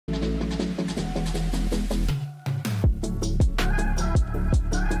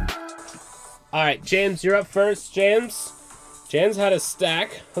Alright, James, you're up first. James had a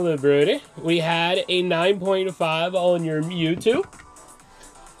stack. Hello, Brody. We had a 9.5 on your Mewtwo.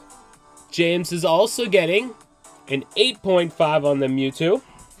 James is also getting an 8.5 on the Mewtwo.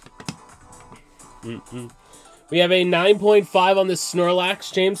 We have a 9.5 on the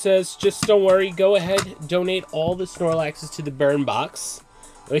Snorlax. James says, just don't worry, go ahead, donate all the Snorlaxes to the burn box.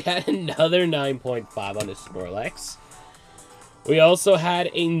 We had another 9.5 on the Snorlax. We also had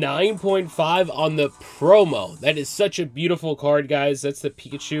a 9.5 on the promo. That is such a beautiful card, guys. That's the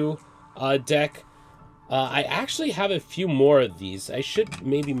Pikachu deck. I actually have a few more of these. I should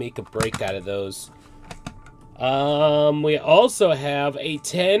maybe make a break out of those. We also have a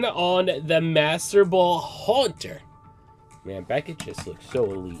 10 on the Master Ball Haunter. Man, Beckett just looks so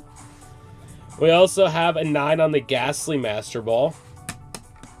elite. We also have a 9 on the Ghastly Master Ball.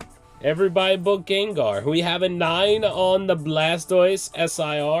 Everybody book Gengar. We have a 9 on the Blastoise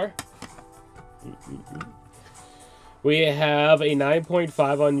SIR. We have a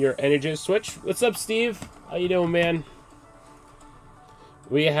 9.5 on your Energy Switch. What's up, Steve? How you doing, man?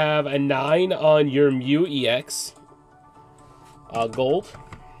 We have a 9 on your Mew EX Gold.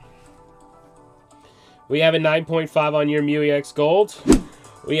 We have a 9.5 on your Mew EX Gold.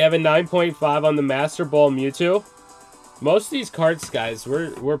 We have a 9.5 on the Master Ball Mewtwo. Most of these cards, guys,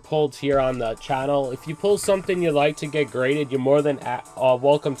 were pulled here on the channel. If you pull something you'd like to get graded, you're more than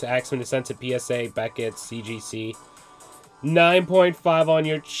welcome to ask me to send to PSA, Beckett, CGC. 9.5 on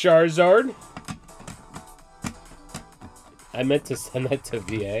your Charizard. I meant to send that to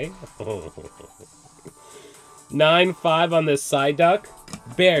VA. 9.5 on the Psyduck.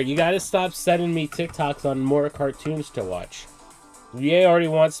 Bear, you gotta stop sending me TikToks on more cartoons to watch. VA already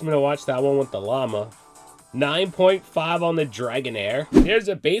wants me to watch that one with the llama. 9.5 on the Dragonair. Here's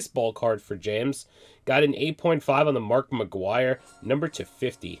a baseball card for James. Got an 8.5 on the Mark McGuire. Number to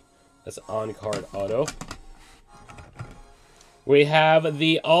 50. That's on-card auto. We have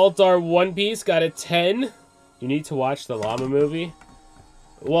the Altar One Piece. Got a 10. You need to watch the llama movie?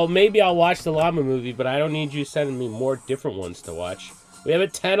 Well, maybe I'll watch the llama movie, but I don't need you sending me more different ones to watch. We have a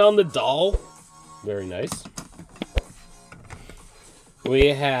 10 on the doll. Very nice. We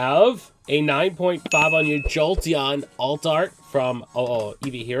have a 9.5 on your Jolteon Alt Art from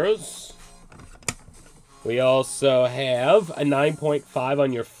Eevee Heroes. We also have a 9.5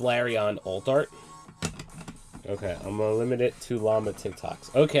 on your Flareon Alt Art. Okay, I'm going to limit it to llama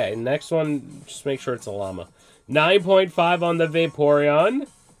TikToks. Okay, next one, just make sure it's a llama. 9.5 on the Vaporeon.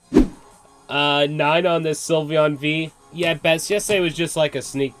 9 on the Sylveon V. Yeah, Bess, yesterday was just like a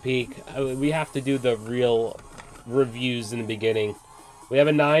sneak peek. We have to do the real reviews in the beginning. We have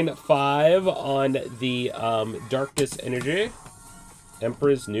a 9.5 on the Darkness Energy.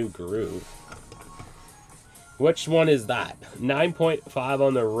 Emperor's New Groove. Which one is that? 9.5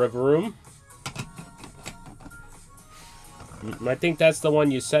 on the Rivaroom. I think that's the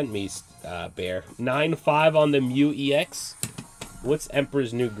one you sent me, Bear. 9.5 on the Mew EX. What's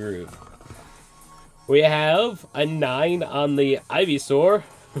Emperor's New Groove? We have a 9 on the Ivysaur.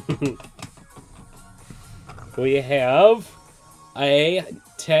 We have a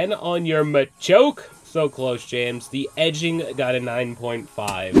 10 on your Machoke. So close, James. The Edging got a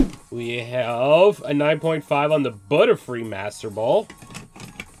 9.5. We have a 9.5 on the Butterfree Master Ball.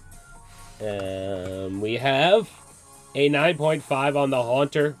 We have a 9.5 on the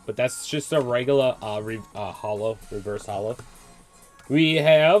Haunter, but that's just a regular hollow, reverse hollow. We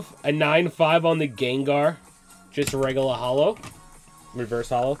have a 9.5 on the Gengar, just a regular hollow, reverse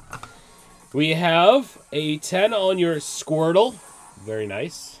hollow. We have a 10 on your Squirtle, very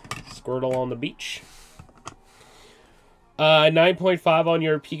nice. Squirtle on the beach. 9.5 on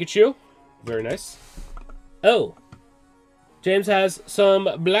your Pikachu, very nice. Oh, James has some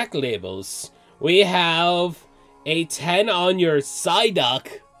Black Labels. We have a 10 on your Psyduck.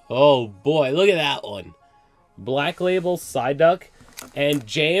 Oh boy, look at that one. Black Label Psyduck. And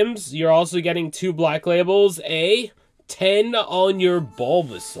James, you're also getting 2 Black Labels. A 10 on your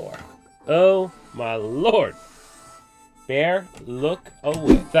Bulbasaur. Oh my lord. Bear, look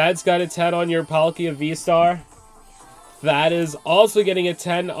away. Thad's got a 10 on your Palkia V-Star. Thad is also getting a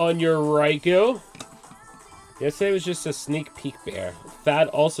 10 on your Raikou. Yesterday was just a sneak peek, Bear. Thad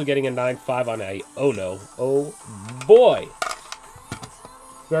also getting a 9.5 on a Oh No. Oh boy.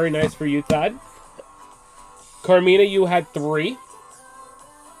 Very nice for you, Thad. Carmina, you had 3.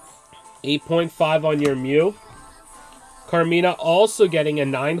 8.5 on your Mew. Carmina also getting a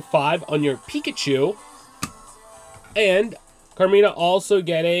 9.5 on your Pikachu. And Carmina also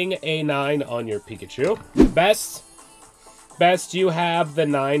getting a 9 on your Pikachu. Best, you have the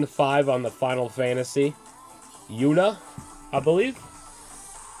 9.5 on the Final Fantasy. Yuna, I believe.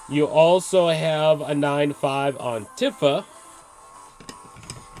 You also have a 9.5 on Tifa.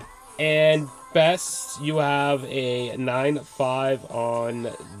 And best, you have a 9.5 on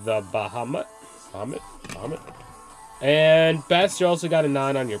the Bahamut. And best, you also got a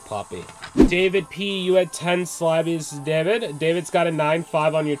 9 on your Poppy. David P, you had 10 slabbies, David. David's got a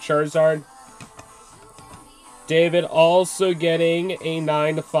 9.5 on your Charizard. David also getting a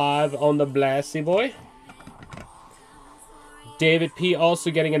 9.5 on the Blasty Boy. David P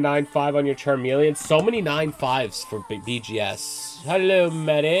also getting a 9.5 on your Charmeleon. So many 9.5s for BGS. Hello,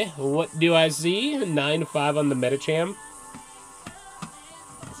 Meta. What do I see? 9.5 on the Metacham.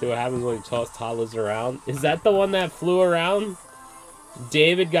 See what happens when you toss toddlers around. Is that the one that flew around?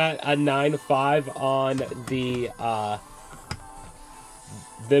 David got a 9.5 on the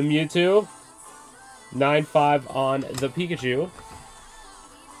Mewtwo. 9.5 on the Pikachu.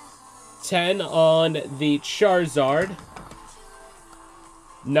 10 on the Charizard.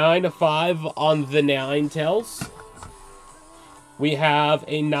 9.5 on the Ninetales. We have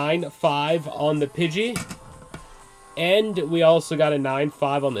a 9.5 on the Pidgey. And we also got a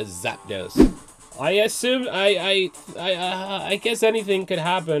 9.5 on the Zapdos. I assume, I guess anything could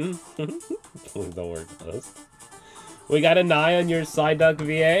happen. Please don't work for us. We got a 9 on your Psyduck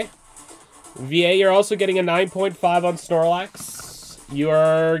VA. VA, you're also getting a 9.5 on Snorlax. You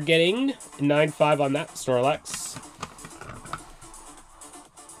are getting a 9.5 on that Snorlax.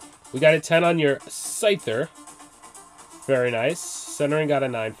 We got a 10 on your Scyther. Very nice. Centering got a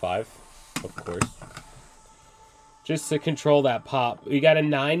 9.5, of course. Just to control that pop. We got a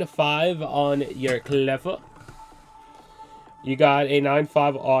 9.5 on your Cleffa. You got a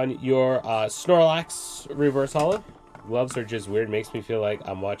 9.5 on your Snorlax Reverse Hollow. Gloves are just weird. Makes me feel like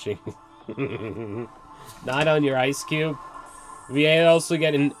I'm watching. 9 on your Ice Cube. VA also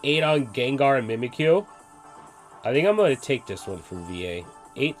get an 8 on Gengar and Mimikyu. I think I'm going to take this one from VA.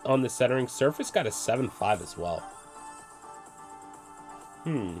 8 on the centering surface. Got a 7.5 as well.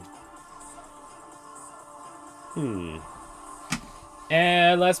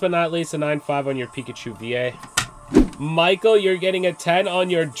 And last but not least, a 9.5 on your Pikachu VA. Michael, you're getting a 10 on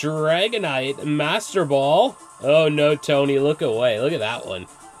your Dragonite Master Ball. Oh no, Tony, look away. Look at that one.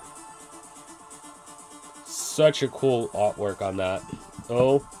 Such a cool artwork on that.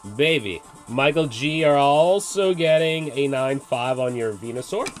 Oh, baby. Michael G are also getting a 9.5 on your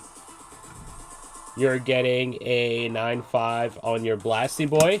Venusaur. You're getting a 9.5 on your Blasty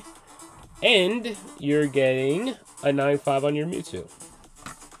Boy. And you're getting a 9.5 on your Mewtwo.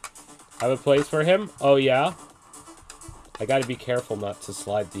 Have a place for him? Oh, yeah? I gotta be careful not to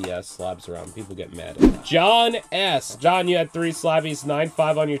slide the slabs around. People get mad at that. John S. John, you had 3 slabbies.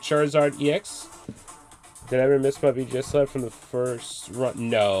 9.5 on your Charizard EX. Did I ever miss my BGS slab from the first run?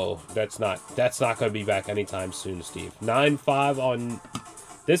 No, that's not gonna be back anytime soon, Steve. 9.5 on...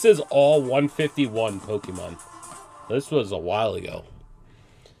 This is all 151 Pokemon. This was a while ago.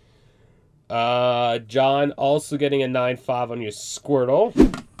 John also getting a 9.5 on your Squirtle.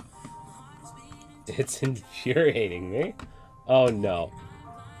 It's infuriating me. Oh no.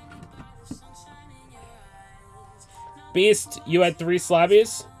 Beast, you had 3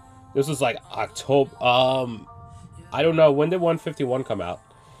 slabbies. This was like October. I don't know. When did 151 come out?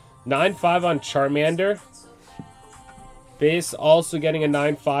 9.5 on Charmander. Beast also getting a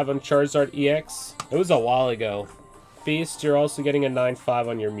 9.5 on Charizard EX. It was a while ago. Beast, you're also getting a 9.5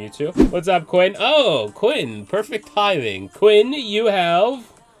 on your Mewtwo. What's up, Quinn? Oh, Quinn. Perfect timing. Quinn, you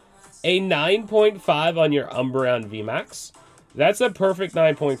have a 9.5 on your Umbreon VMAX. That's a perfect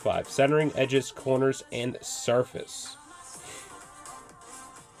 9.5. Centering, edges, corners, and surface.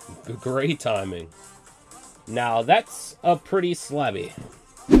 Great timing. Now, that's a pretty slabby.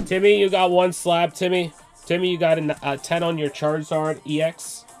 Timmy, you got 1 slab, Timmy. Timmy, you got a 10 on your Charizard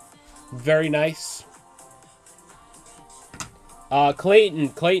EX. Very nice. Clayton.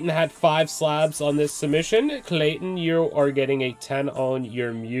 Clayton had 5 slabs on this submission. Clayton, you are getting a 10 on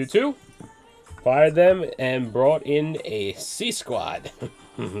your Mewtwo. Fired them and brought in a C-Squad.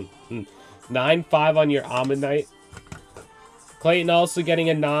 9.5 on your Ammonite. Clayton also getting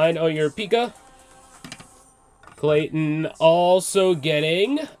a 9 on your Pika. Clayton also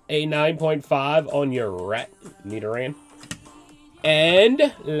getting a 9.5 on your Nidoran.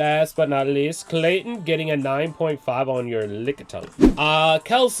 And last but not least, Clayton getting a 9.5 on your Lickitung.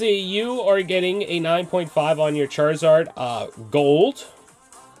 Kelsey, you are getting a 9.5 on your Charizard Gold.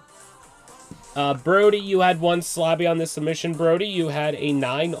 Brody, you had 1 slabby on this submission. Brody, you had a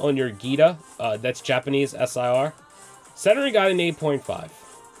 9 on your Gita. That's Japanese SIR. Centering got an 8.5.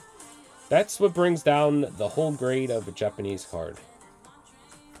 That's what brings down the whole grade of a Japanese card.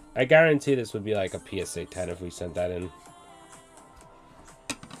 I guarantee this would be like a PSA 10 if we sent that in.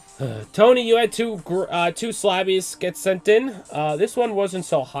 Tony, you had two Slabbies get sent in. This one wasn't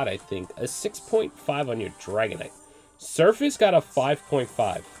so hot, I think. A 6.5 on your Dragonite. Surface got a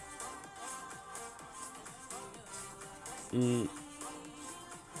 5.5. I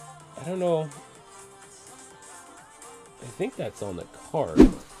don't know. I think that's on the card.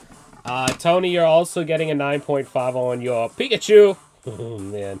 Tony, you're also getting a 9.5 on your Pikachu. Oh,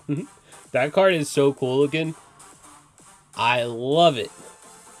 man. That card is so cool looking. I love it.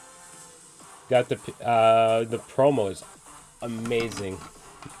 Got the promo is amazing.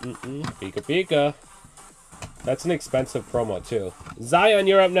 Pika Pika. That's an expensive promo, too. Zion,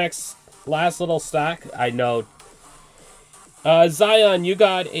 you're up next. Last little stack. I know. Zion, you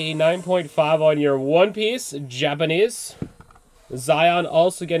got a 9.5 on your One Piece Japanese. Zion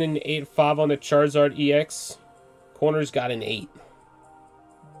also getting an 8.5 on the Charizard EX. Corners got an 8.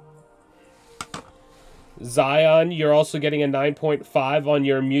 Zion, you're also getting a 9.5 on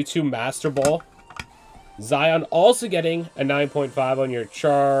your Mewtwo Master Ball. Zion also getting a 9.5 on your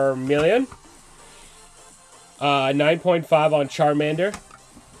Charmeleon. 9.5 on Charmander.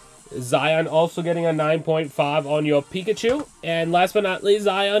 Zion also getting a 9.5 on your Pikachu. And last but not least,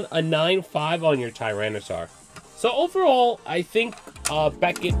 Zion, a 9.5 on your Tyranitar. So overall, I think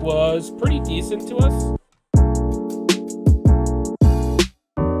Beckett was pretty decent to us.